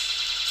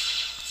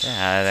 Get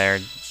out of there,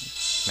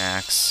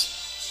 Max.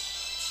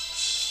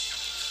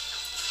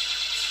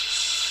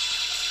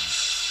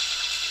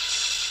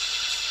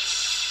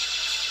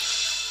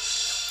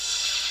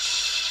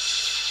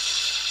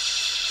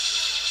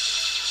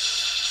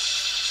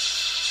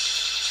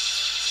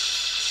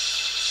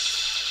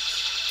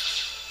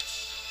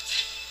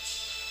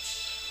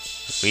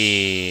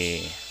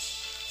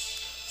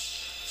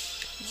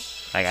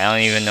 Like, I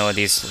don't even know what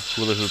these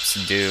hula hoops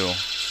do. What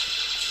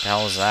the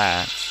hell is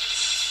that?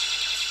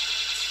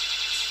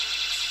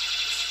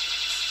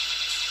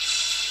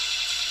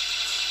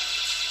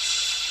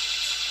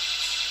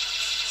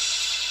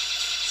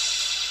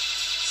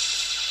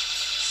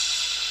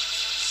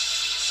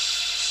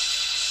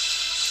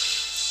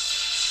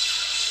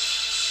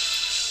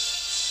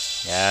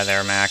 Yeah,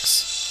 there,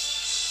 Max.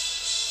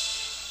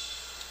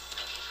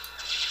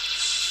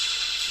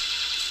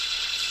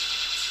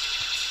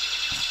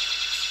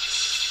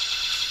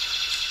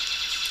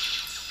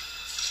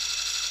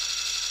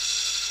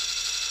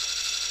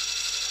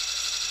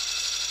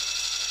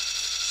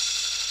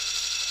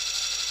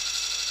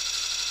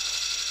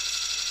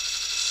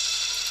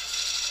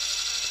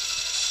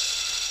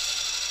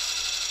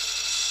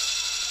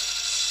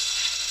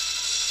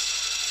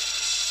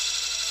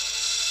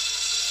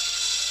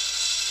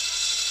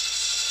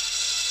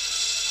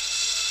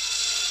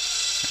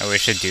 I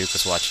wish a Duke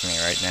was watching me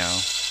right now.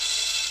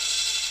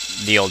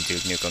 The old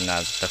Duke Nukem,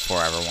 not the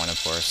forever one,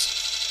 of course.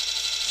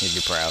 He'd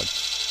be proud.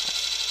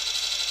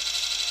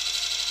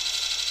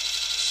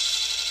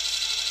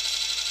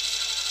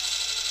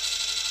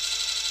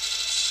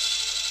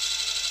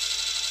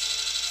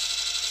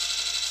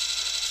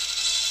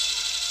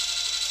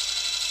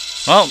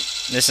 Well,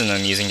 this is an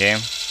amusing game.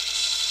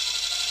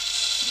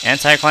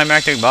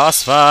 Anticlimactic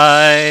boss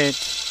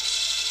fight!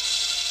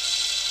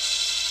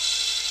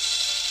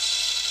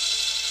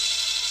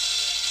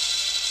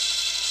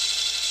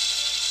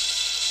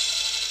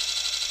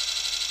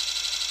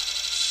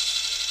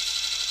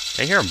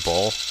 Did I hear a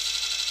bull? I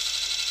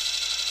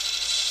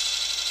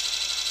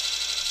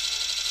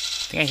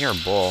think I hear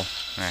a bull.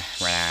 Ran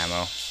out of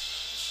ammo.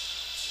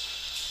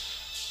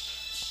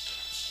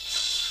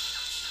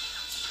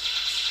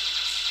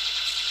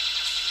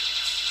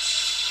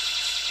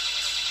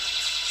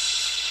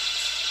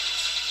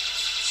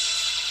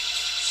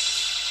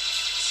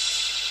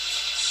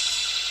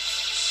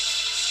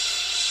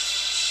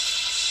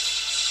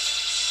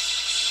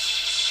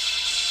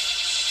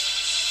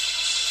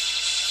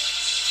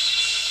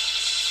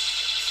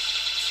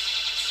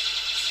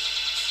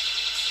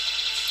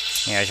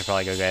 Yeah, I should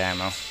probably go get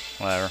ammo.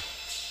 Whatever.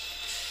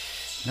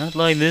 Not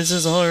like this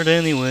is hard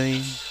anyway.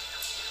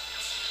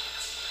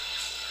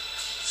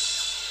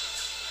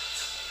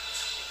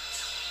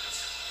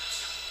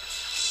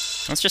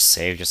 Let's just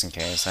save just in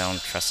case. I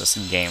don't trust this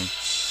game.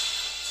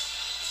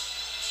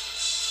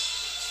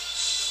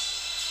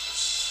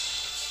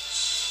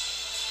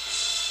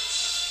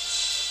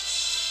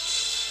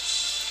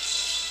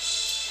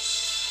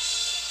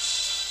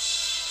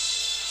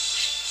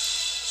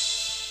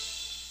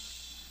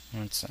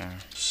 What's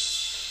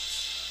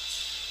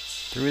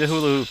through the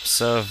hula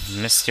hoops of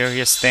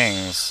mysterious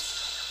things.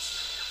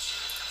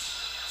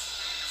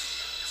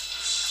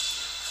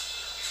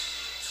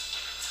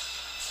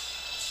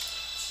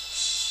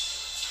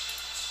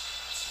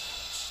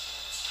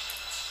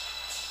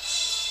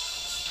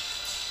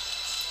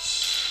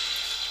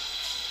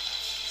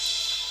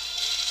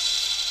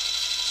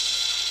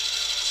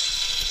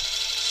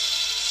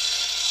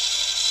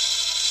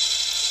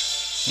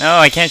 No,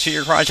 I can't shoot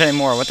your crotch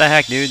anymore. What the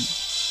heck, dude?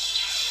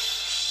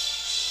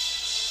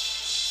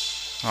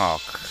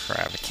 Oh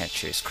crap, I can't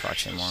shoot his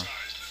crotch anymore.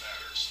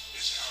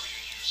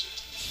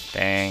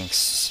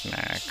 Thanks,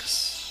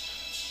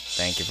 Max.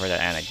 Thank you for that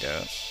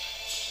anecdote.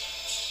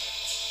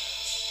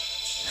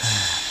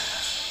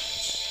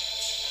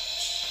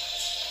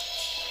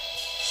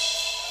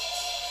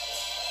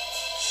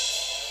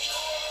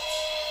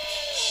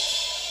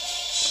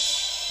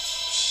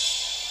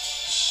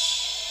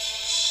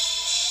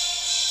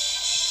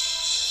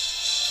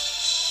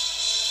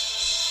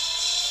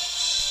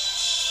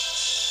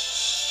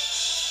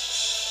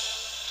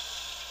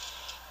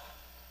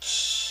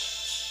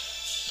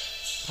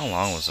 How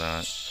long was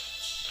that?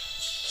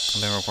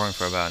 I've been recording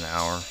for about an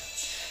hour,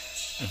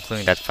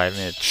 including that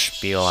 5-minute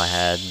spiel I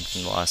had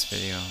in the last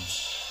video.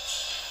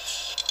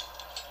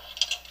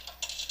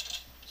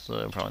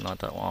 So probably not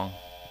that long.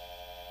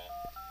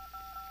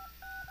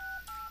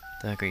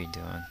 What the heck are you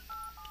doing,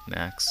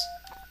 Max?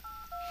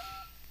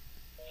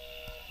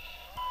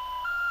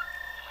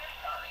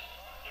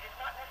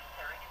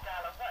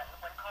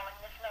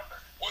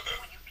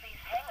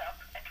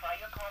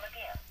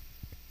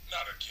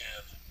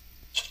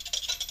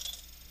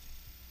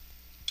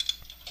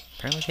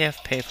 Apparently they have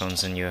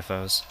payphones in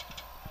UFOs.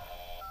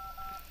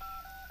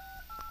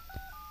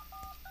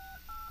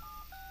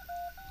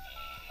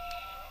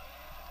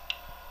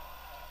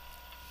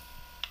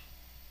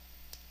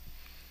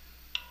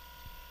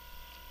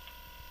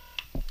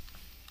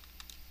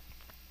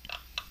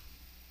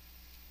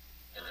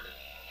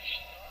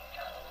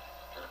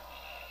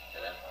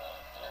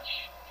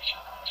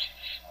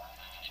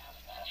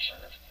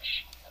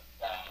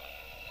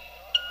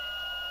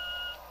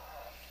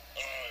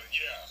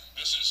 Yeah,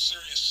 this is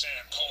Serious Sam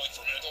calling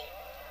from Ethel.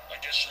 I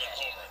guess you're not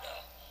home right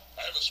now.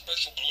 I have a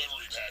special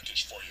delivery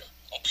package for you.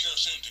 I'll be there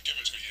soon to give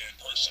it to you in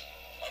person.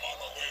 I'm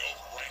on my way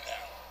over right now.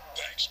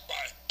 Thanks,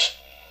 bye.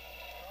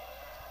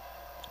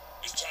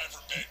 It's time for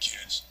bed,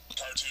 kids.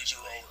 Cartoons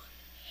are over.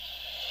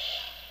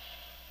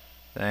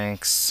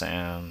 Thanks,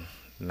 Sam,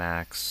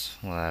 Max,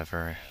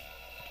 whatever.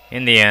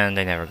 In the end,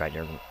 I never got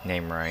your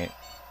name right.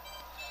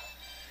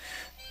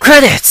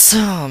 Credits!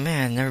 Oh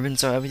man, never been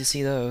so happy to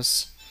see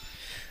those.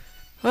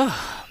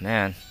 Oh,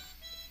 man.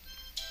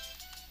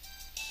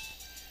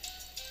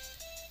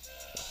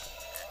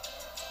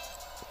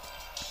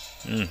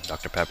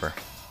 Dr. Pepper.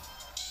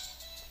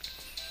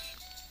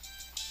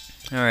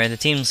 Alright, the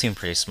team seemed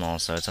pretty small,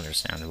 so it's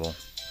understandable.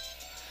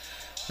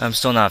 I'm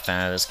still not a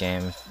fan of this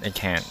game. I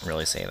can't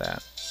really say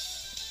that.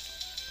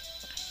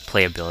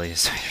 Playability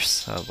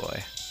designers, oh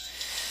boy.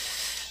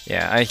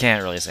 Yeah, I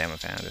can't really say I'm a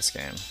fan of this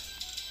game.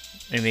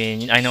 I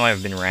mean, I know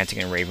I've been ranting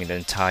and raving the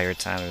entire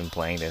time I've been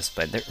playing this,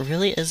 but there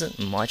really isn't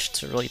much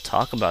to really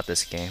talk about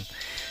this game.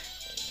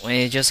 When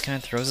it just kind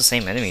of throws the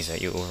same enemies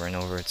at you over and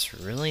over, it's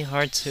really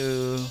hard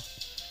to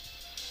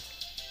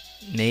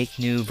make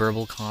new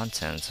verbal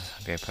content,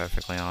 to be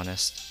perfectly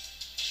honest.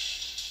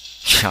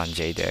 John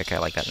J. Dick, I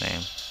like that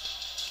name.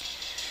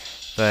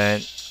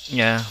 But,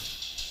 yeah.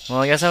 Well,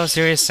 I guess that was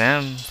Serious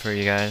Sam for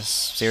you guys.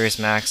 Serious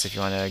Max, if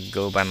you want to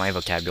go by my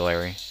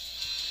vocabulary.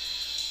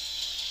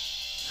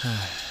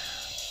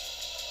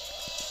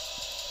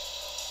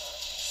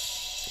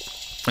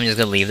 I'm just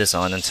gonna leave this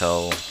on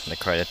until the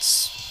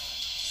credits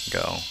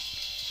go.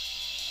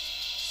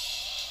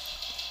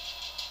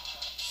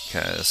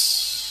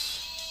 Because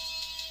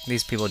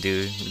these people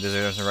do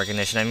deserve some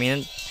recognition. I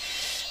mean,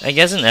 I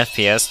guess in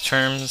FPS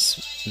terms,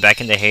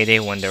 back in the heyday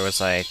when there was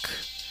like,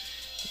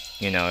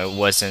 you know, it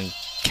wasn't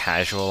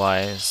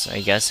casualized, I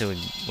guess it would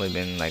have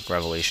been like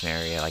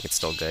revolutionary, like it's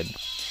still good.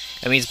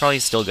 I mean, it's probably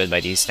still good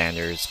by these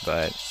standards,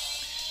 but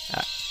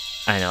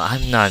I know,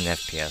 I'm not an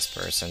FPS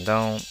person.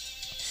 Don't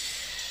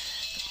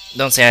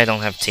say I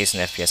don't have taste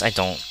in FPS. I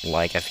don't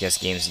like FPS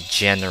games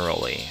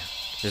generally.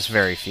 There's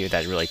very few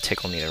that really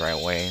tickle me the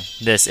right way.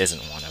 This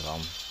isn't one of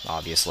them,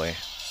 obviously.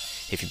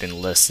 If you've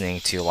been listening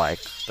to, like,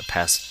 the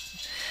past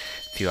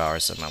few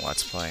hours of my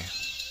Let's Play.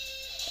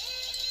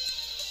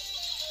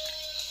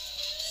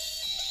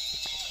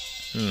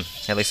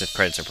 At least the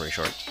credits are pretty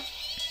short.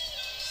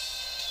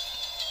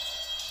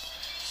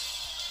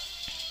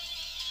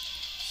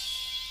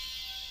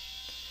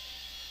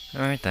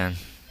 Alright then.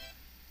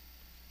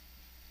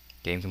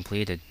 Game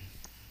completed.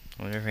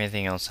 I wonder if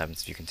anything else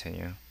happens if you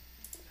continue.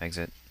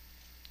 Exit.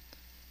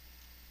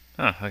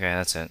 Oh, okay,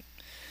 that's it.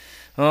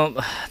 Well,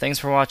 thanks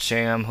for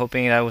watching. I'm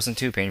hoping that wasn't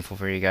too painful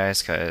for you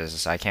guys,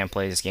 because I can't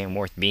play this game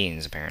worth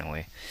beans,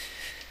 apparently.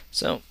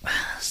 So,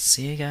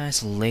 see you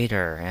guys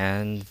later,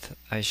 and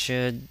I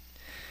should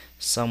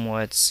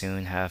somewhat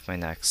soon have my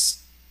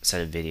next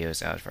set of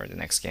videos out for the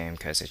next game,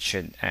 because it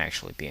should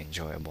actually be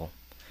enjoyable.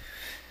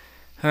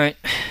 Alright,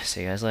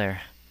 see you guys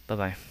later.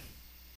 Bye-bye.